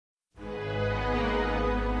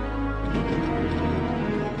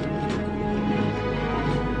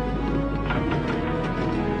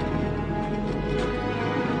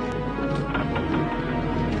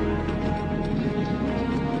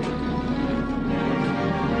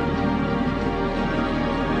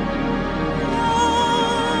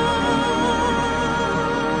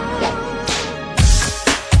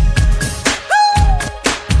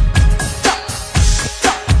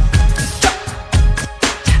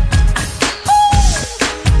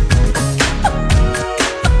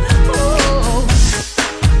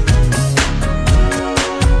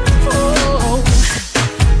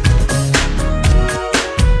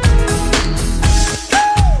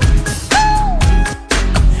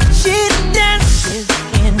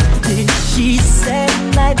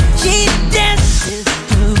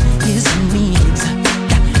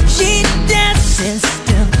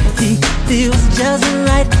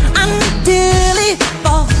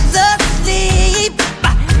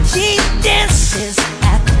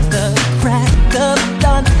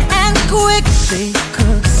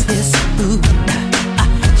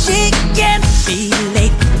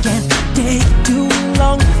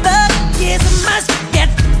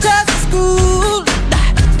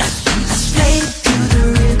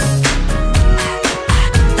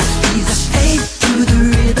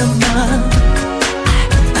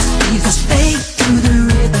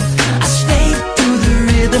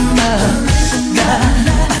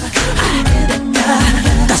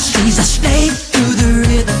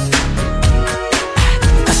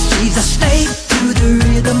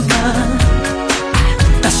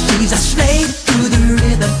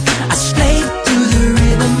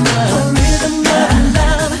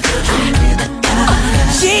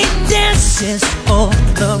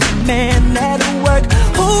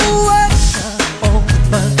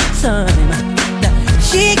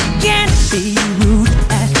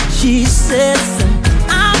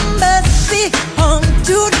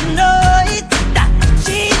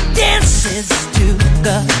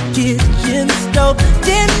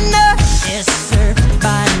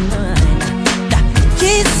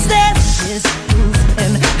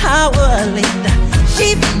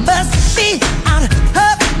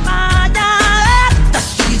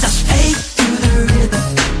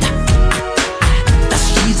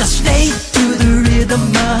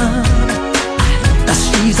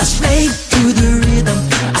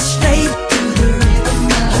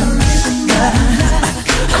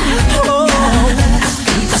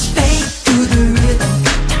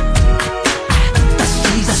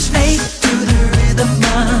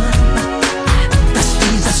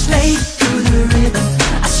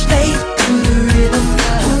To the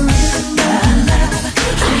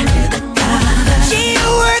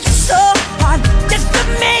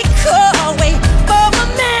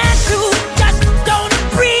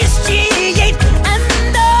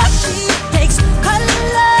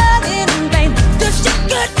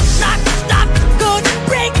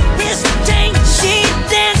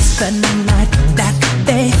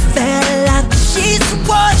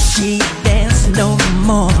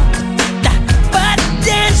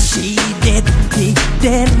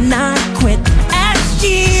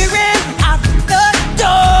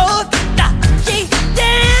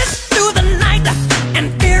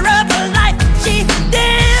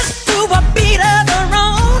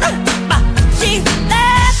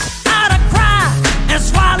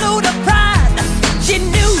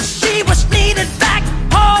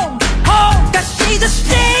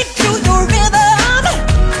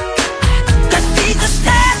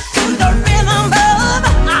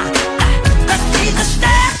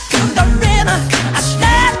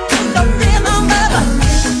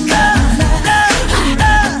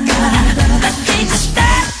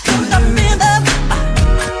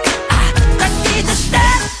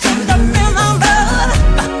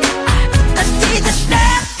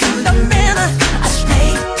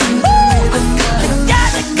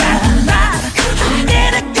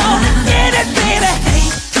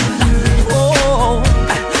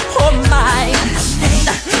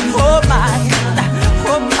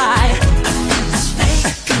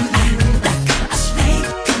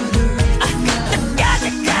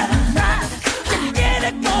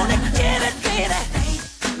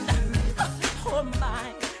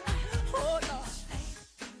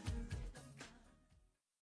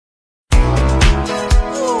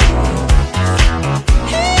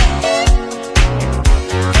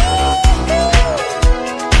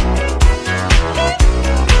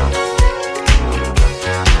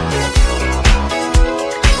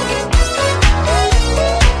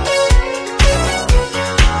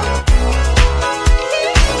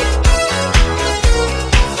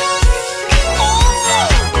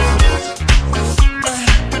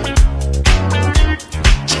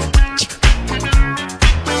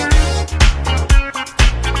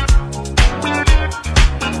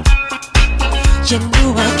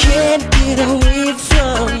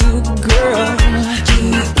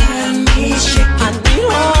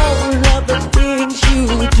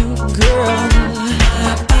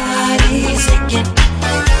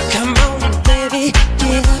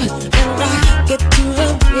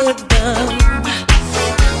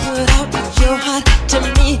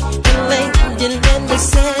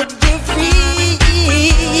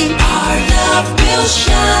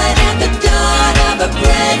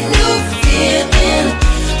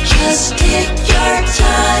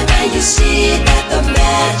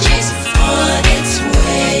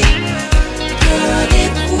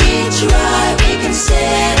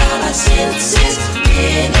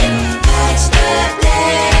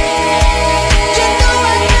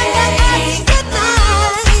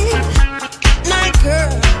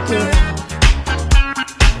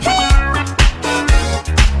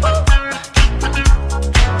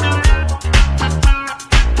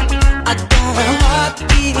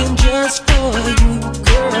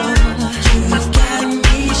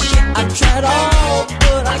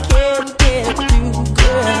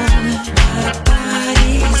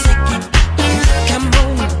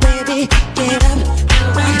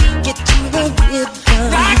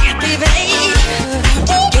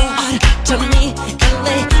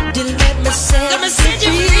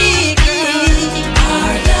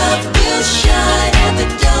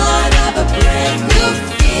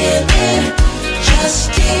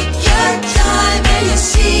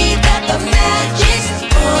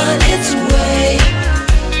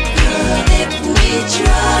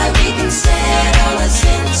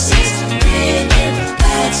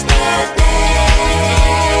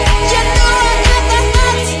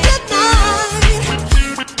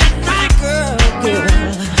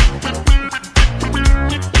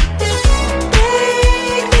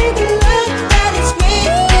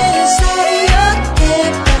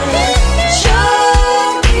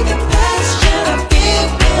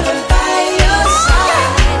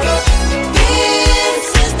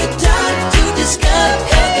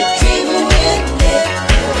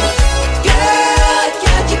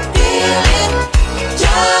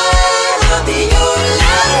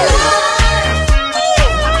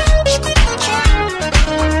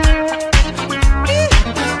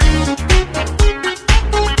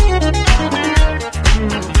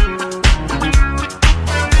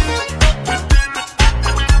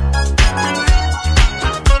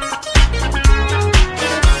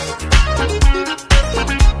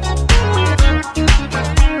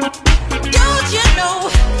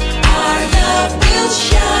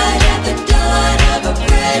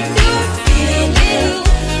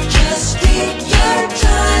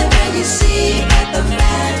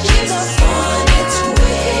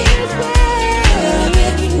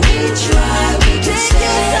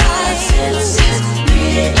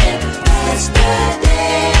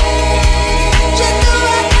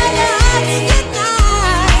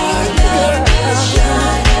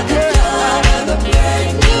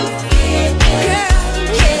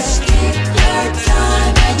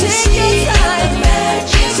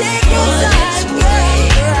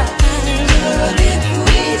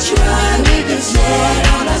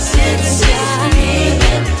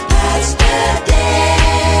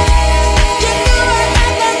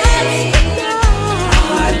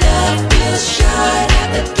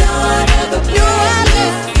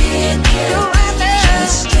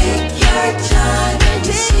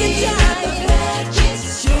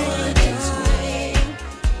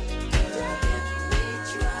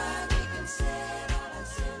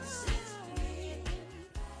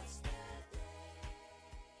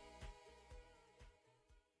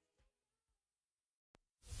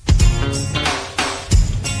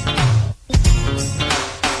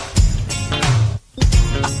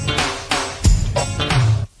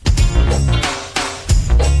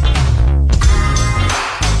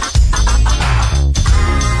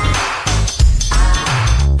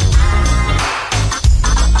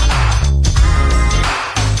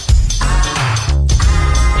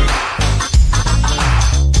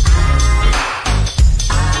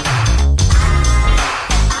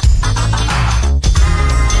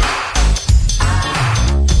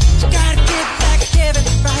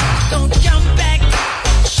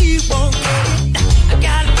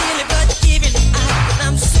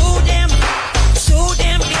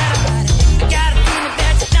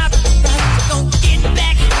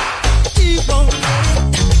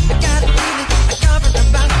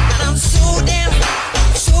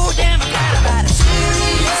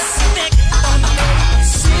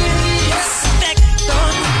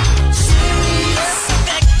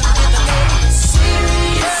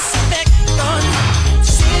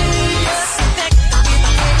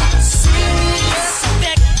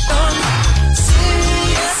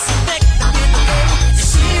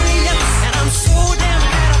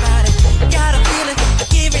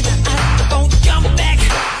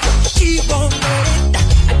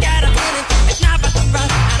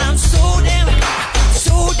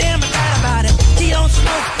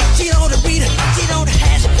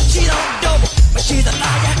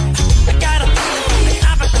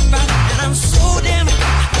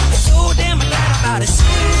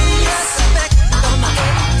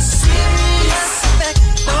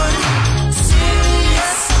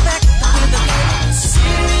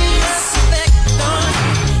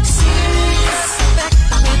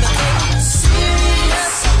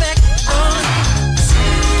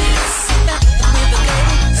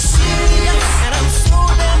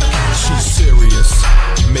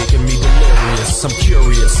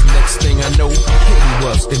know Katie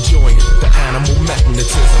was enjoying the animal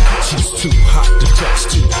magnetism. She's too hot to touch,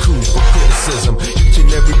 too cool for criticism. Each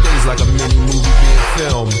and every day's like a mini movie being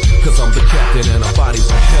filmed, cause I'm the captain and her body's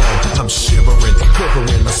the helm. I'm shivering,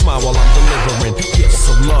 quivering, I smile while I'm delivering gifts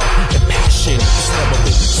of love and passion. It's never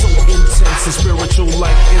been so intense and spiritual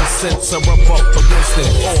like incense. I rub up against the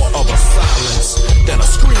awe of a silence, then I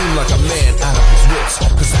scream like a man out of his wits,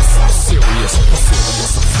 cause that's how serious a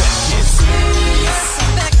serious effect is. Serious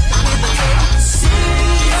effect with a lady.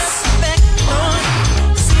 Serious effect on.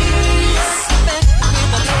 Serious effect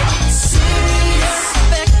with a lady. Serious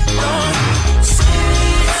effect on.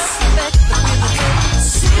 Serious effect with a lady.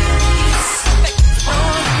 Serious effect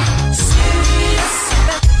on. Serious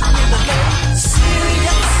effect with a lady.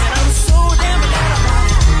 Serious, and I'm so damn glad about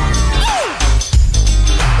it.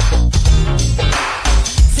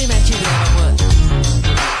 See, man, you know what?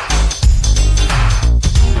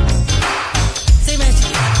 Say, man, you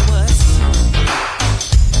know what?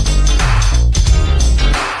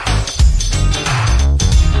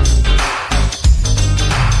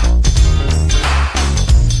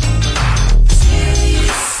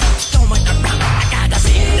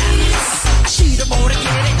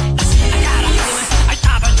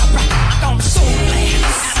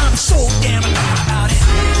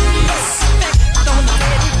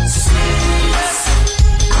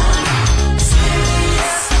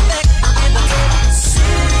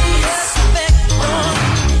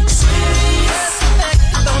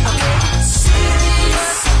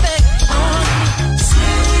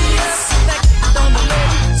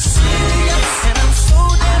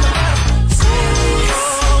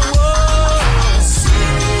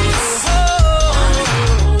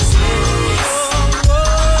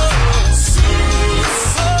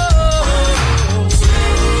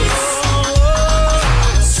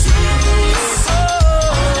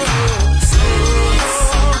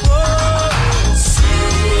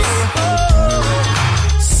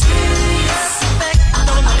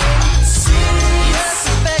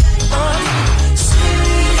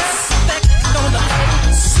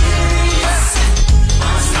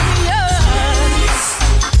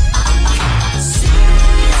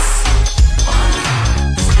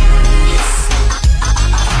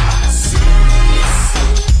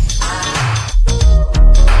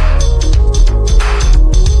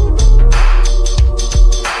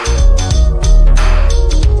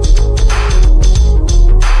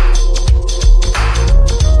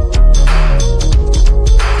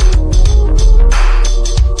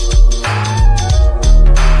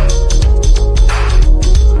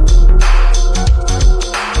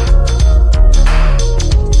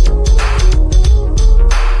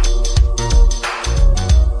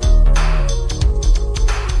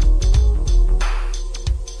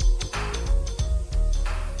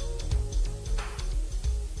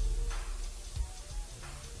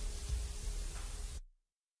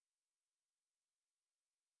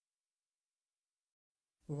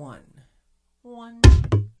 One.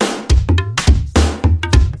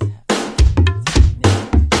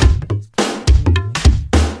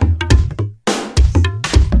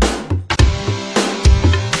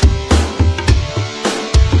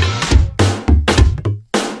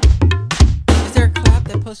 Is there a clap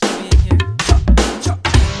that supposed to be in here?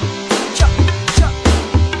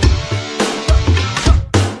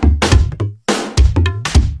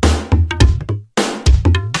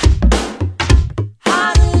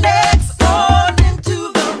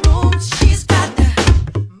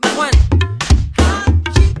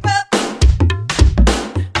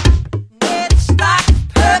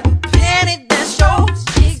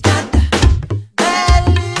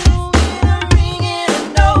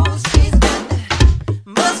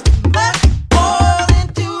 Must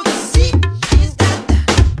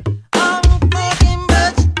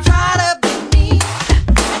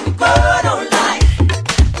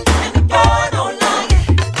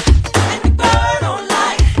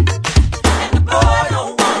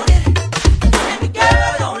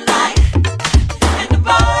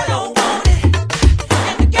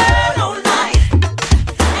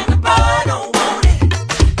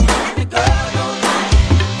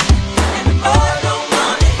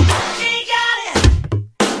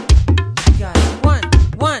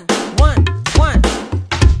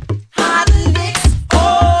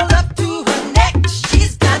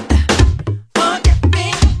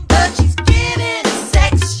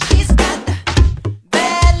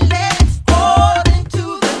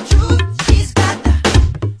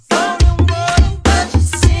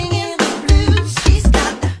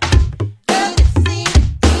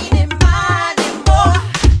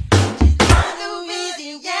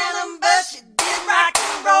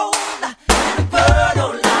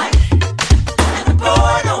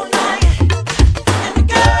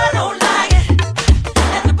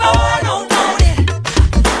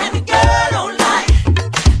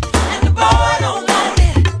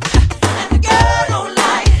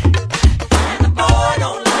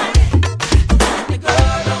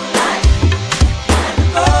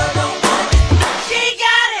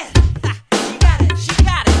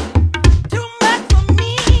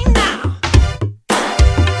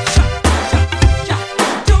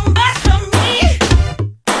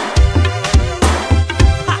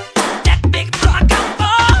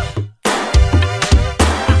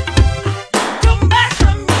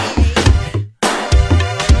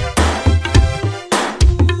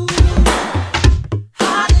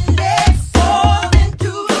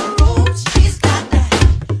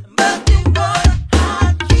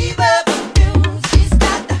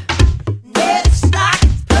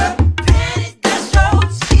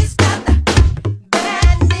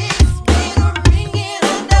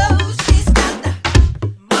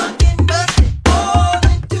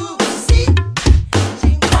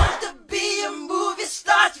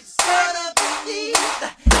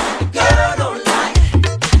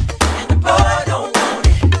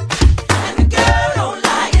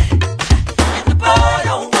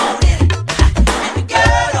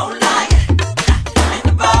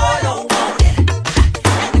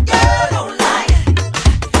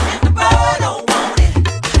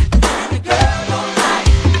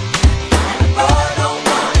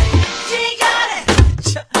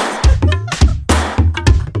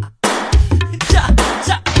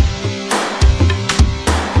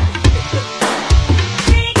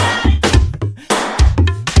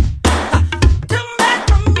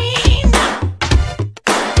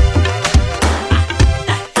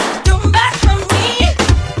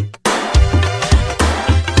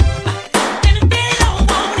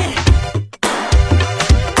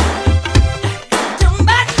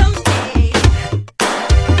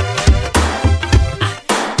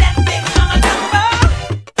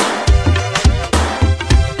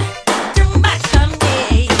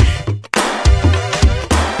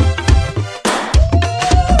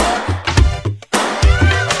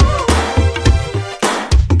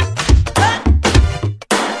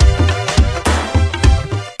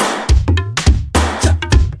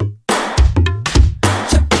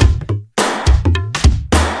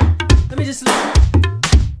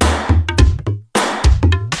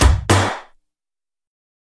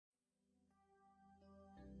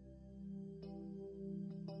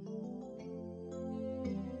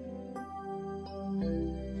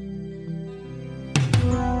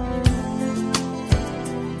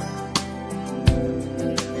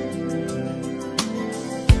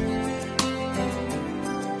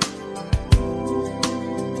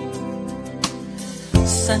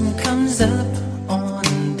sun comes up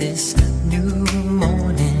on this new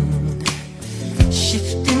morning,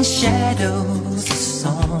 shifting shadows, a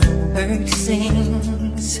songbird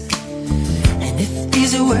sings. And if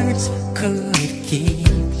these words could keep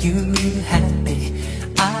you happy,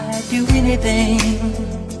 I'd do anything.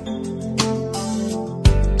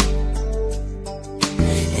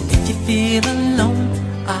 And if you feel alone,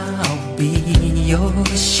 I'll be your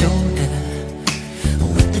shoulder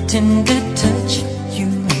with the tender touch you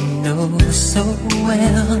know so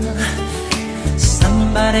well.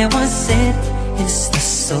 Somebody once said it's the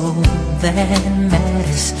soul that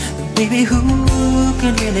matters, but baby, who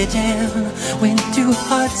can really tell when two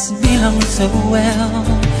hearts belong so well?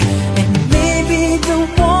 And maybe the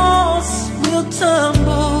walls will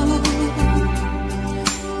tumble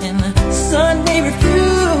and the sun may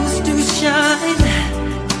refuse to shine,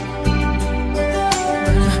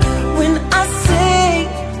 but when I say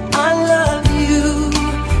I love you,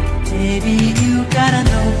 baby, you gotta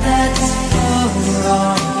know that's for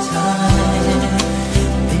all time.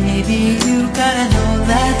 Baby, you gotta know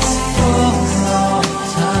that's for all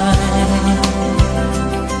time.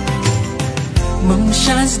 Moon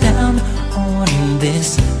shines down on this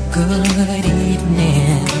good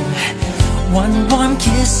evening, one warm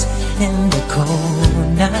kiss in the cold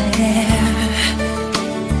night air.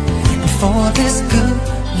 And for this good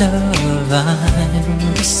love I'm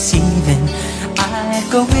receiving, I'd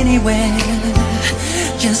go anywhere,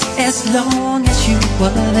 just as long as you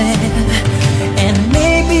were there. And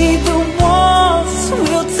maybe the walls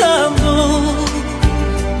will tumble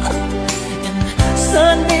and the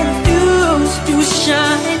sun may refuse to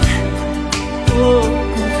shine. Oh,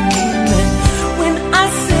 when I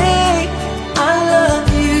say I love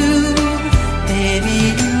you, baby,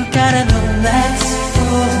 you gotta know that's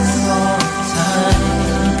for all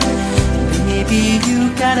time. Baby, you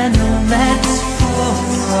gotta know that's for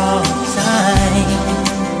all time.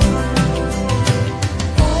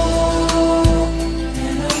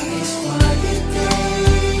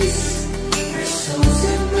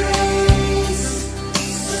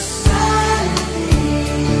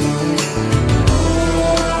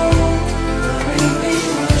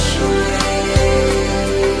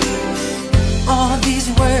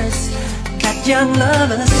 Young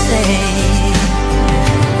lovers say,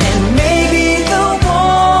 and maybe the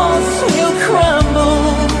walls will crumble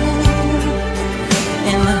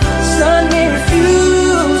and the sun may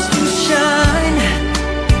refuse to shine.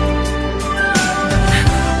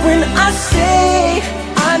 When I say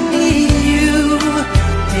I need you,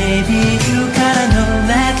 baby, you gotta know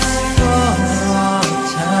that's for all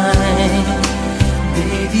time.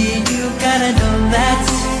 Baby, you gotta know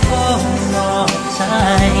that's for all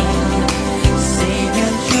time.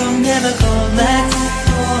 You'll never go back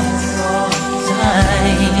for all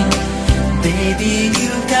time. Baby,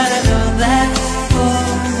 you gotta know that for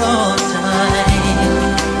all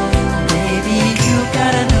time. Baby, you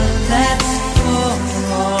gotta know that for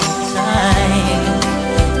all time.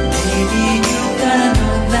 Baby, you gotta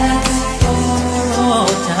know that for all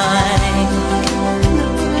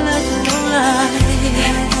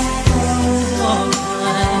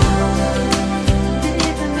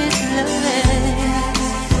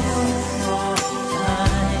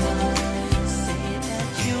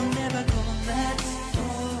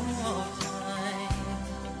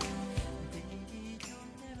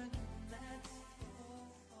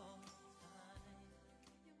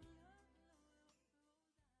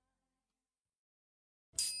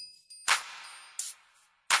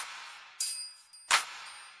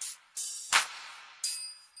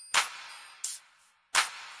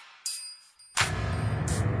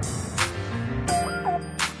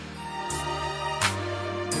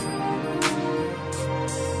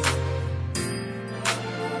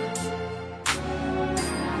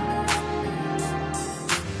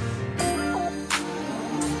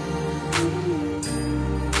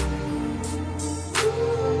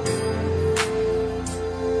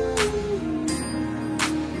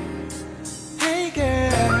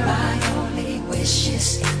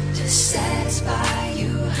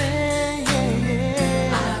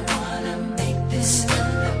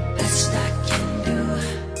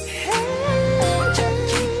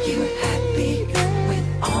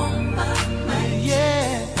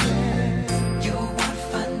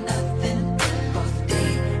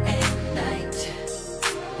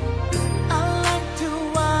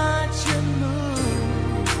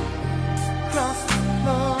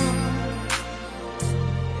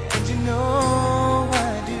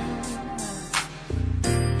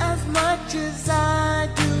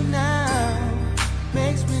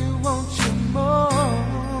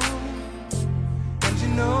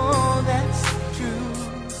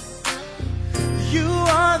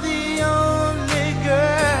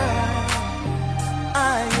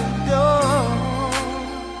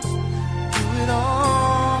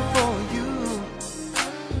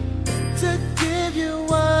to give you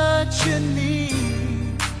what you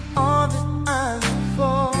need, all that I look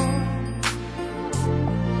for.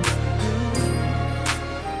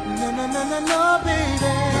 No, no, no, no, no,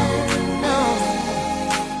 baby, no.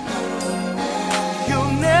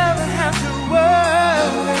 You'll never have to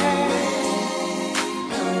worry,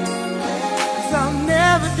 'cause I'll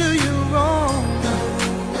never do you wrong.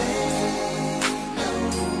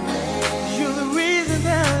 You're the reason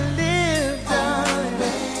that I live, darling,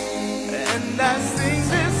 and I sing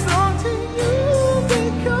this song to you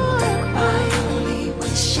because my only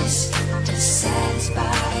wish is to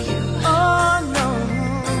satisfy you. oh no,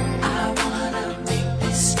 I wanna make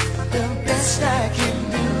this the best I can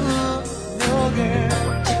do, no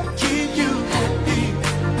girl, to keep you happy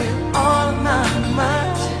with all of my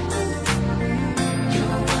might. you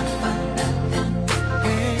want for nothing,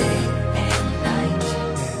 day and night.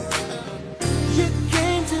 You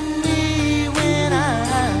came to me when I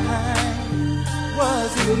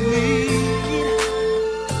was in need,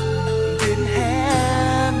 didn't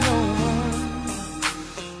have no one.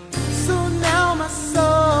 So now my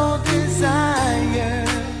sole desire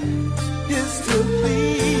is to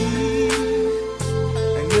please,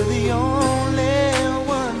 and you're the only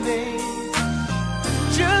one, babe.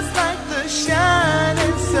 Just like the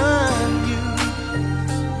shining sun, you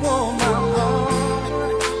warm my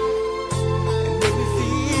heart and make me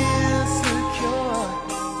feel secure.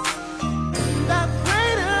 And I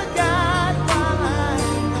pray to God while I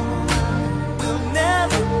know you'll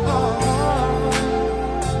never fall.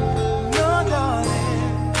 No,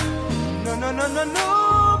 darling, no, no, no, no, no,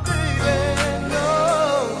 baby, no.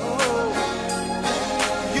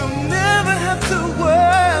 You'll never have to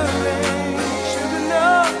worry, sugar, no,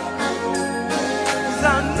 'cause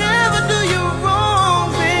I'll never do you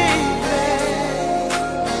wrong, baby.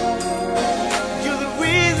 You're the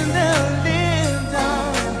reason that I live,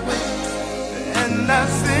 darling, and I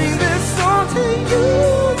sing this song to you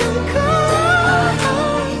My because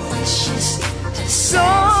only wish is to satisfy you.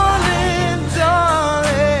 darling,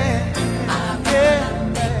 darling, I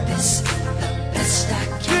wanna make this the best I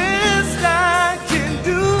can. best I can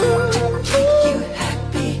do. To keep you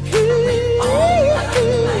happy with all my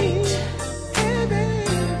might.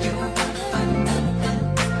 You want for nothing,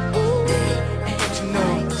 day and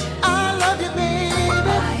night. I love you, baby.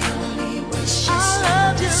 My only wish I is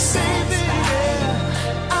love to you, baby. satisfy you.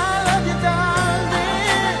 I love you, darling.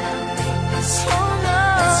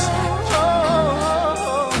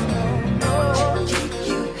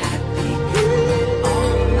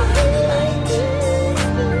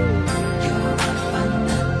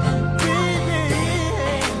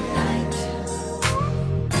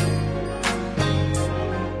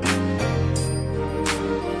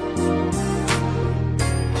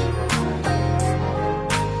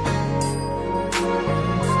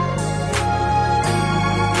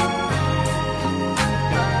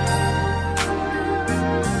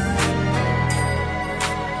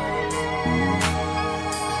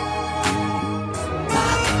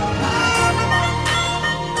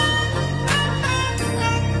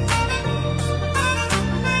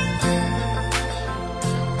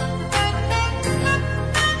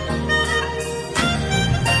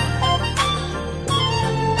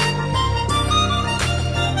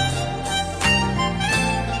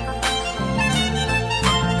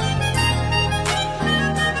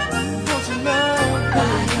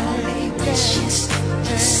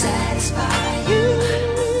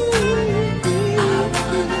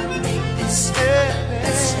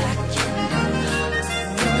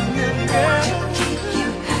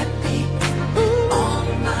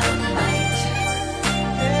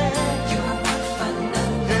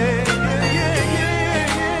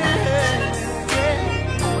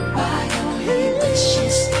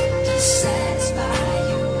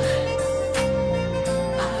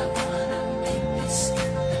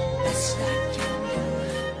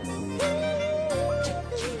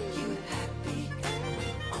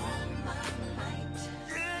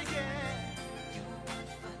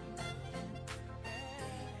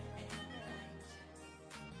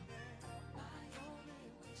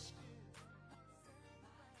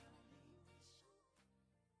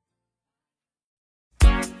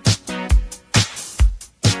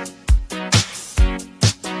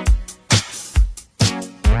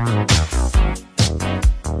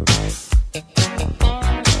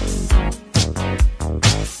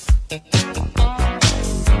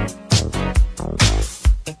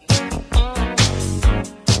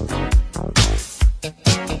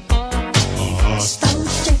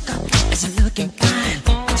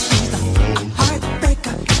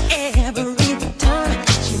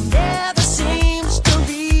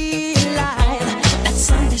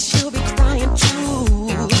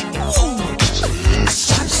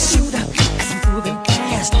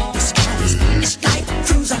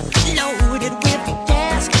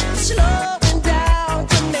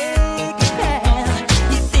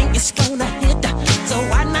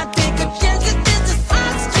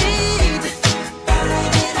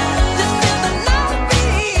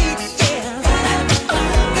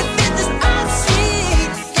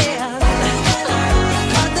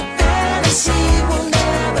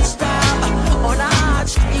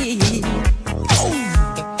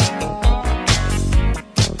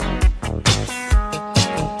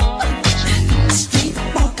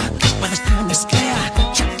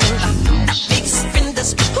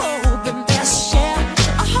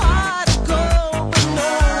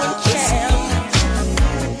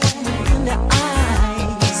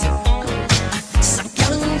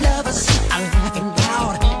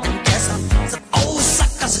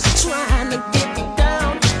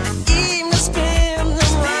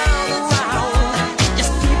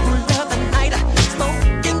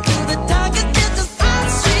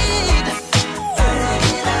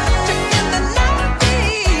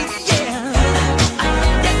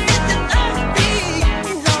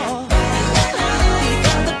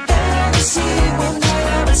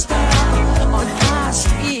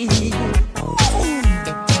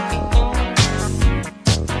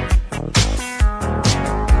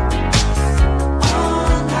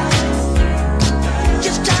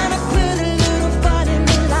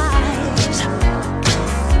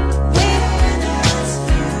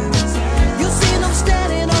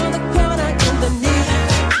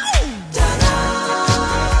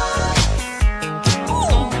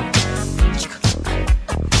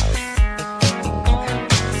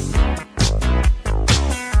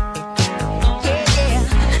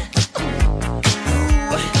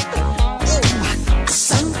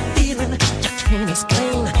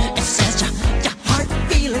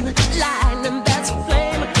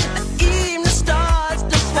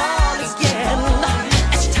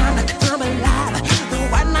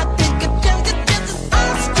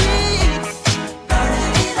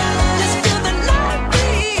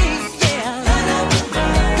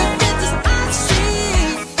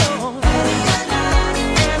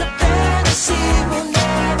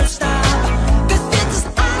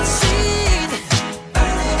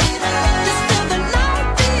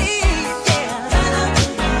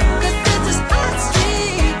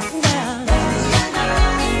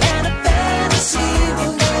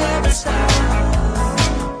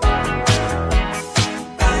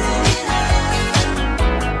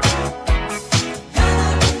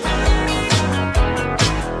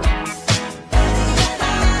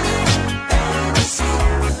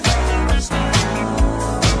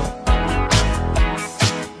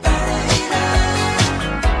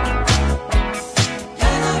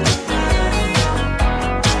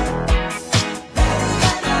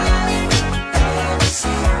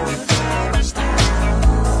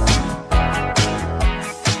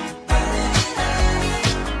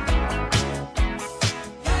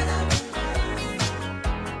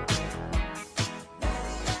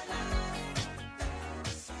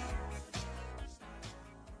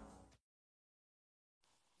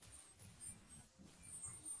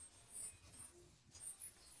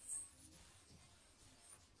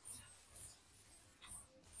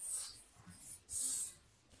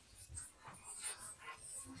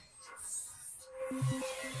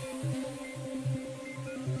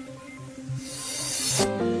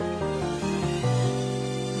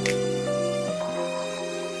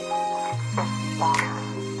 I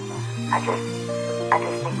just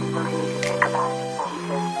think you really need to think about it before you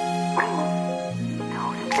just breathe. No,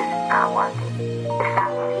 it's just not worth it. It's not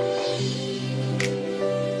worth it.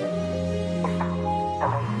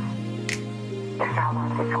 It's not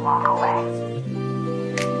worth it to walk away.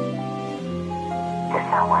 It's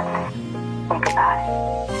not worth it. Think about it.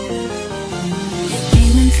 You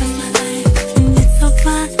came into my life, and it's so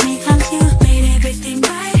funny how you made everything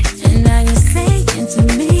right. And now you're saying to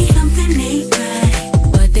me something ain't right.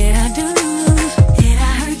 What did I do? Did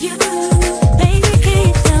I hurt you? Baby, can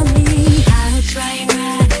you tell me how to try it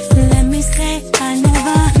right? Let me say I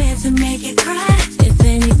never meant to make you cry. If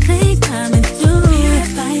anything coming through,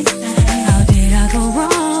 purify inside. How did I go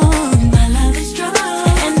wrong? My love is strong,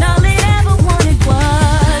 and all it ever wanted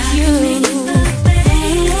was you.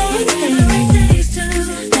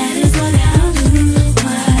 That is what I'll do.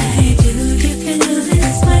 Why do you can do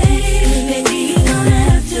this way? Baby, you don't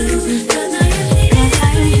have to. 'Cause now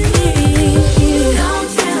you need it. Don't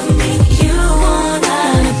tell me you want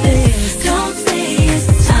out of this. Don't say it's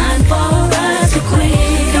time for us to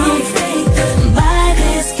quit. Don't say goodbye,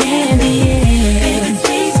 this can't be it. Baby,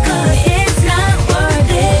 please, 'cause it's not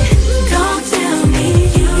worth it. Don't tell me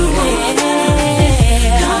you want it.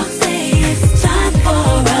 Don't say it's time for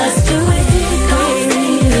us to quit. Don't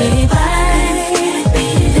say goodbye,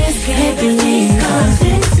 this can't be it. 'Cause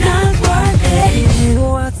it's not worth it. You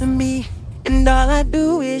want to me, and all I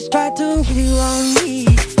do is try to give you on me.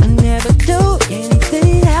 I never do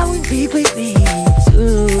anything that would be pleasing to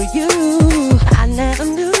you. I never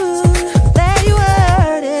knew that you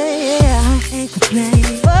were there. I hate to play,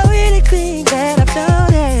 but anything that I've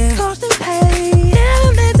done is causing pain.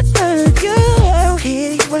 Never meant to hurt you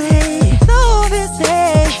anyway. So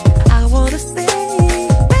mistake, I wanna say,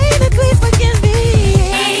 baby, please forgive me.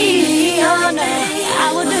 Oh no, I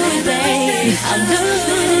will do it, babe. I'll do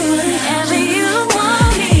whatever you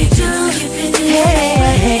want me to.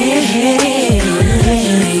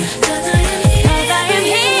 Cause I am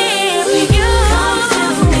here for you. Don't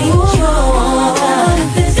tell me you want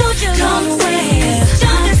this. Don't you run away.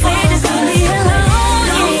 Don't just say this to me alone.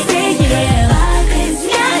 Don't say yeah. It's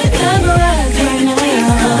not cover us right now.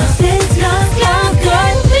 'Cause it's not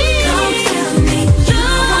good. Don't tell me you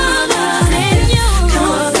want us and you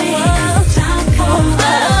don't say it's time for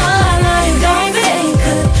us. Baby,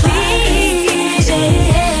 could please,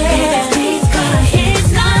 yeah. Please, 'cause it's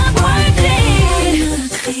not worth it.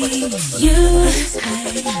 You,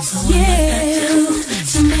 yeah,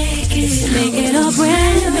 to make it all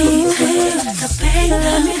brand new. So baby,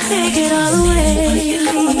 let me take it all away.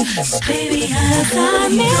 Baby,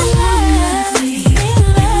 I'm in love,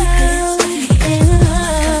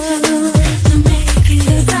 to make it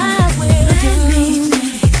right with you.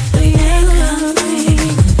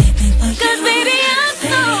 Cause baby, I'm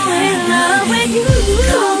so in love with you.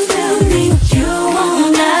 Don't tell me you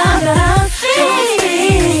won't out of this.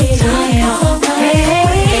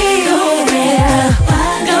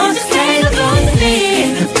 Don't just say the wrong thing,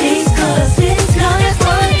 please, 'cause it's not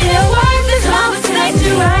worth it. Worth is how it's like to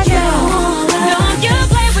right now. Don't you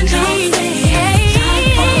play with me,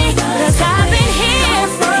 'cause I've been here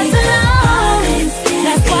for so long.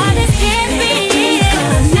 That's why this can't be.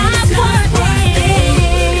 It's not worth it.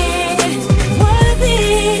 Worth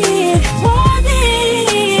it. Worth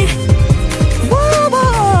it. Whoa,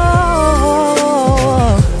 whoa.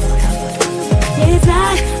 It's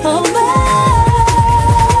not over.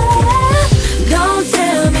 Don't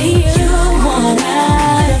tell me you want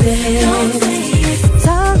out of it. Don't say it's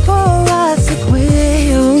Time for us to quit.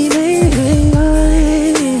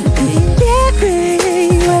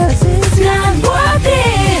 it's not worth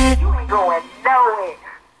it. You ain't going nowhere.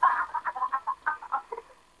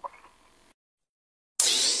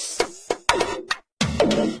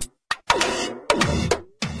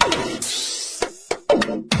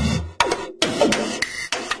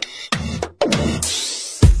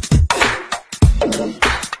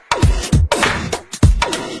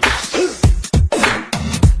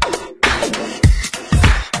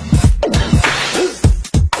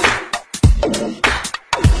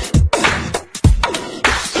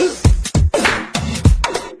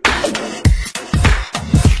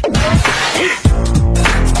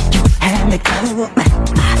 Had me go,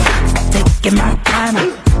 taking my time.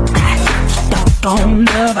 Doggone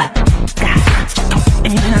lover,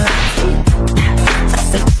 in a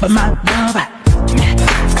sip of my lover.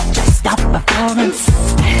 Just stop performance,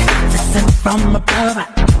 listen from above.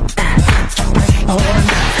 Oh, you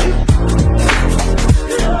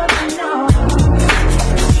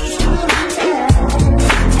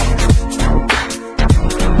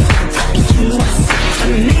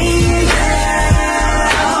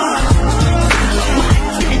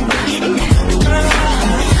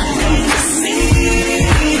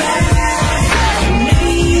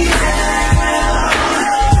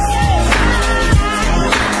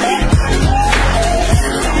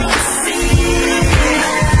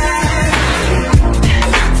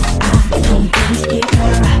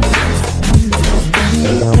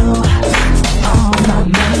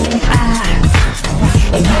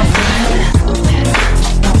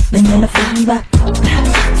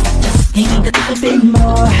need a little bit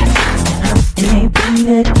more. And maybe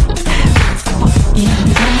it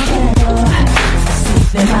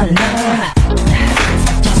sleep in my love.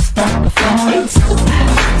 Just a performance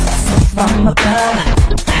from above.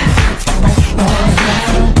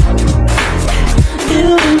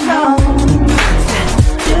 Doing wrong,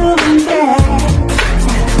 doing bad.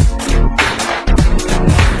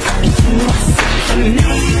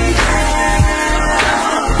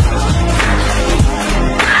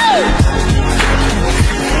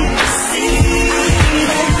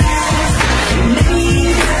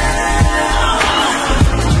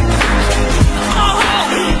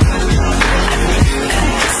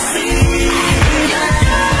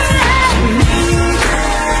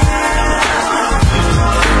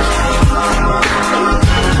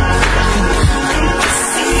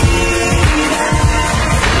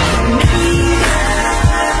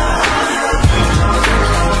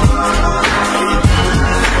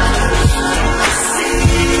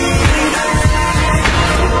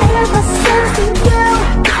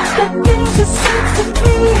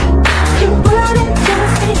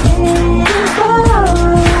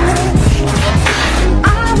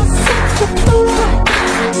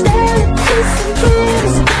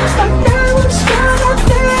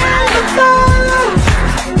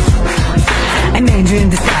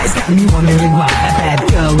 Wondering why a bad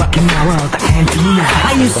girl rocking my world, I can't deny.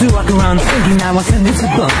 I used to walk around thinking I was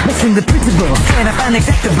invincible, missing the principle, straight up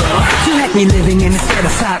unacceptable. She had me living in a state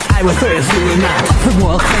of shock, I was seriously not off the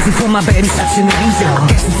wall, crazy for my baby, such an angel.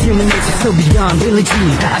 Guess it's human nature, so beyond Billie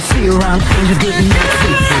Jean. I see around, angel didn't make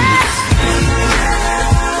sweet dreams.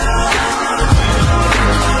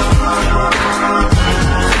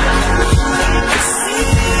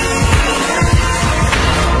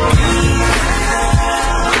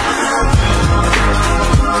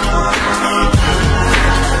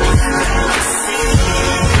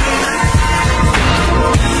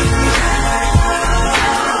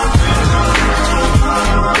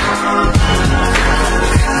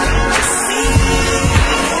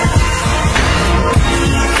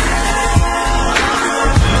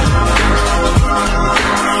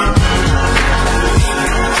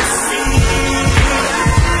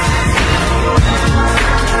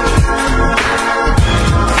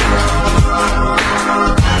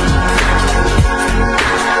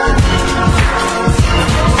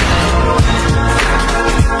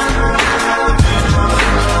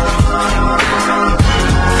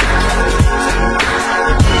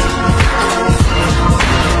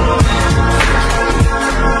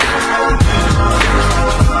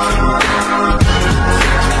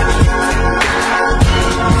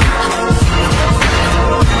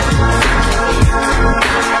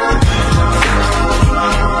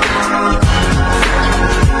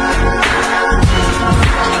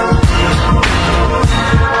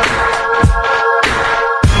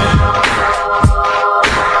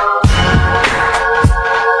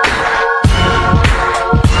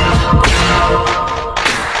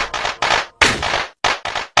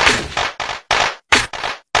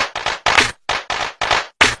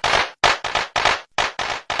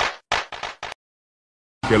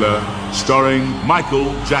 Killer, starring Michael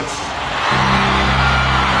Jackson.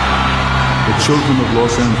 The children of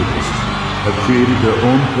Los Angeles have created their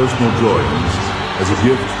own personal drawings as a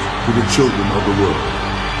gift to the children of the world.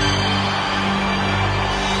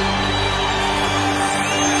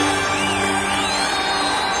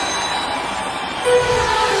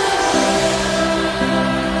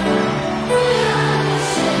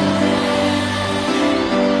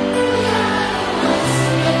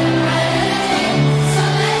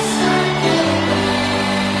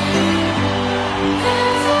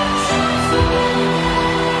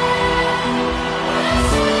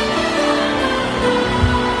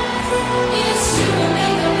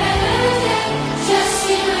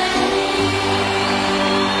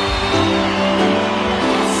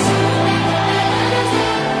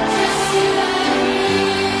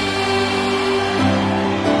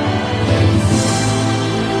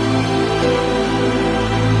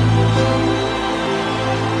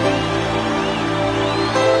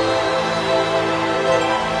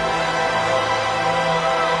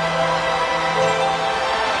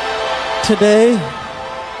 Today,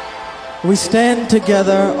 we stand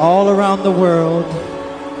together all around the world,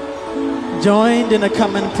 joined in a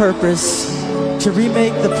common purpose to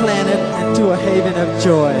remake the planet into a haven of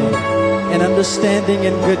joy and understanding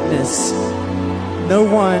and goodness. No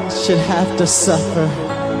one should have to suffer,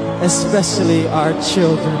 especially our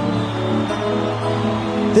children.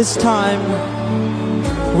 This time,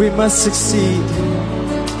 we must succeed.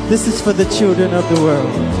 This is for the children of the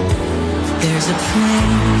world. There's a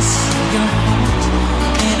place in your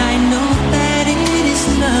heart, and I know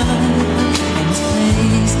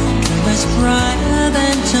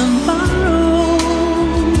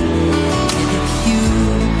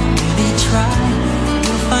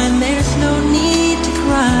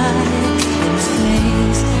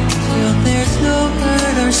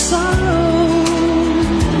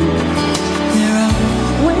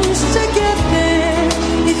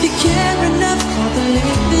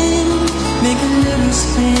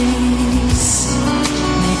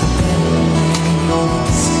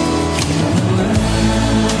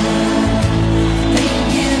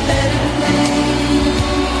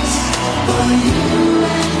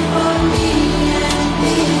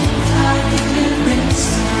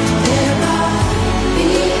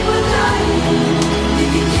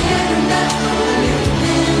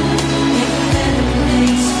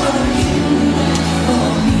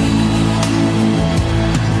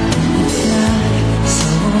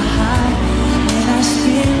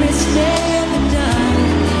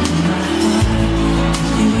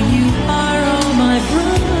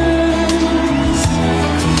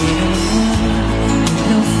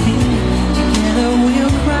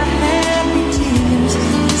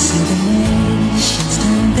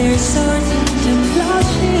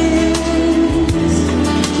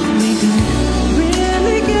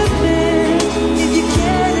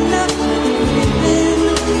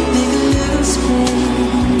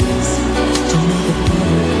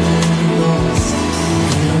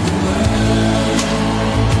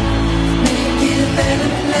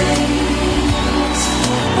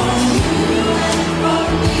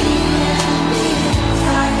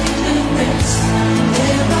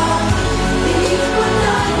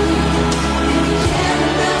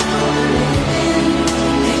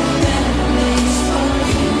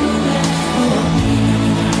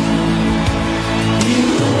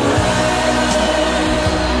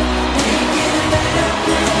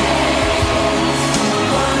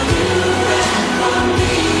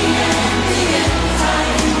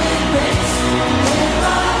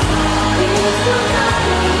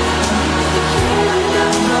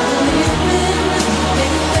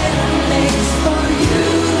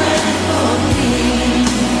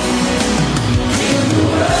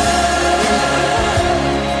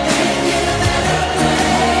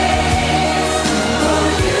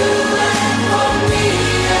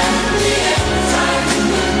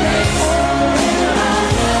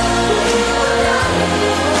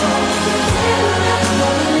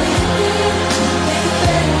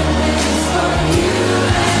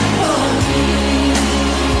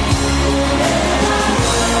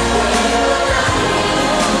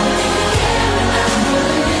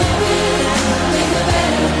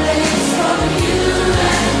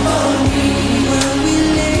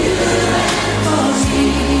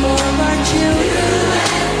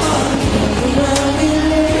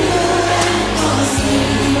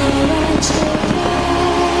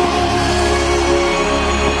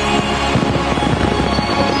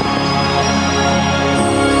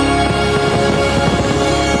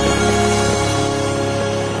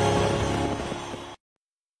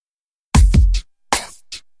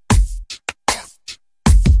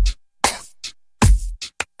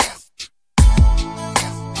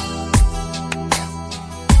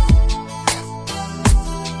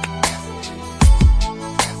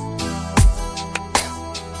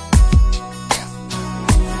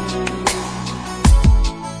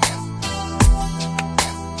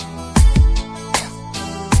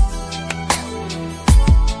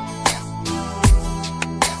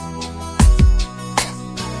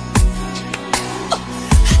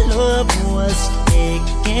love was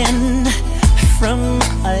taken from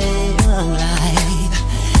a young life,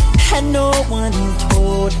 and no one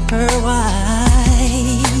told her why.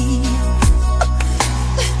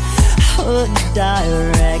 Her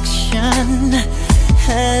direction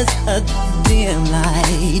has a dim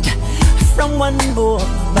light from one more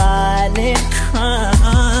violent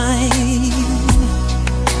crime.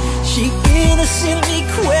 She innocently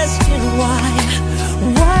questioned why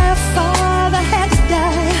her father had to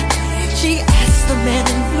die. She asked the man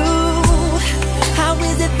in blue, how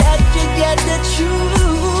is it that you get to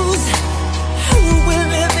choose who will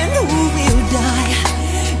live and who will die?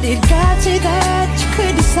 Did God say that you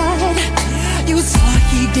could decide? You saw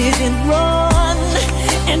he didn't run,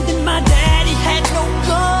 and then my daddy had no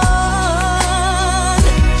gun.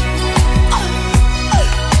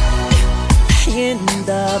 In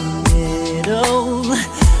the middle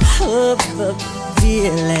of the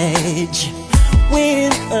village,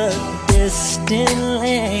 with a distant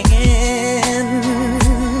land,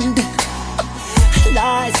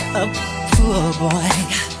 lies a poor boy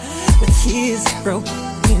with his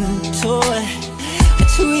broken toy,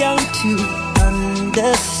 too young to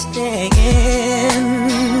understand.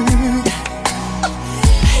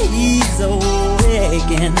 He's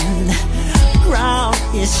awakened, ground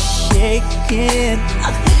is shaking.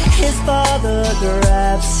 His father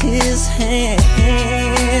grabs his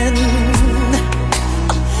hand,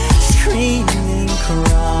 screaming,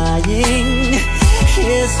 crying,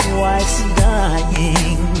 his wife's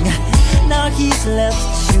dying. Now he's left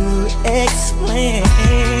to explain.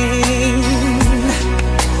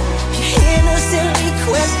 Innocently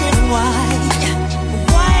question why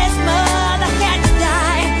his mother had to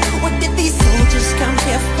die. What did these soldiers come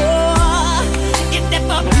here for? If they're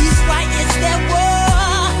for peace, why is there war?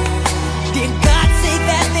 Did God say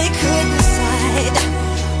that they could decide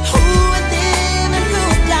who would live and who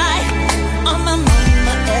would die? All my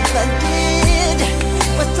mama ever did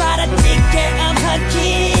was try to take care of her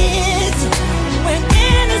kids, when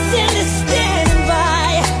innocently standing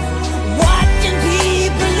by, watching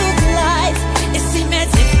people lose lives. It seems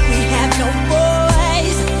as if we have no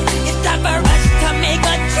voice. It's time for us to make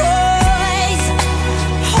a choice.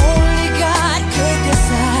 Only God could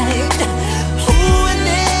decide who would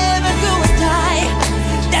live and who would die.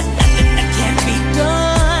 There's nothing that can't be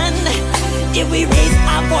done if we raise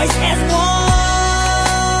our voice as one.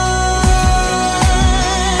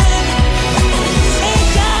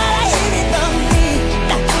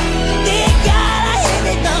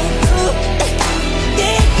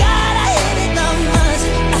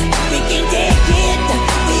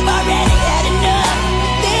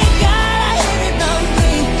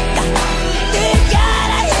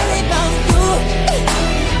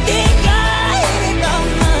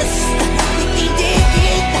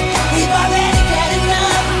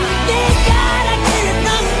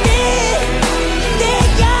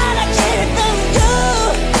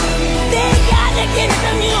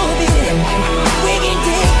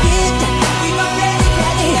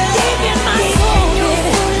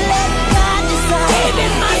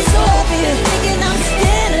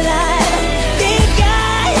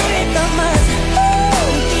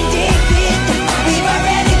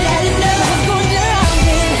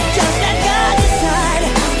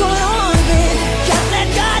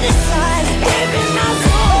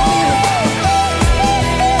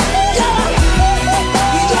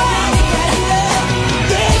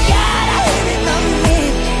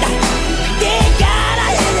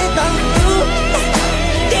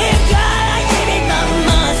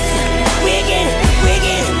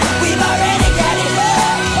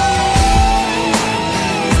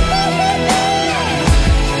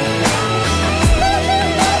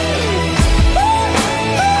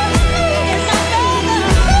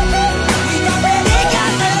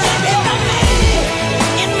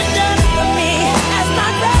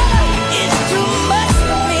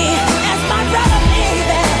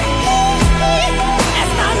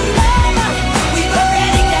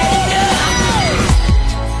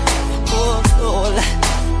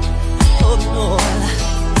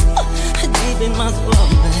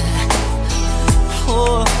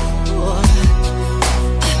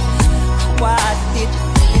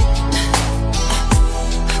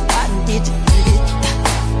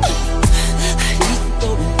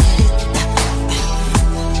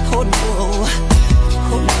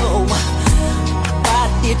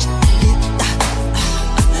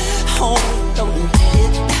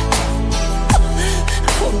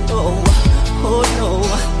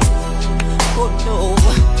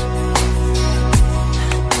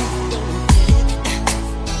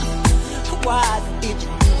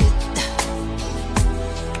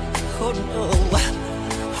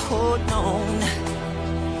 hold on.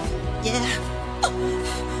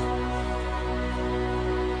 Yeah.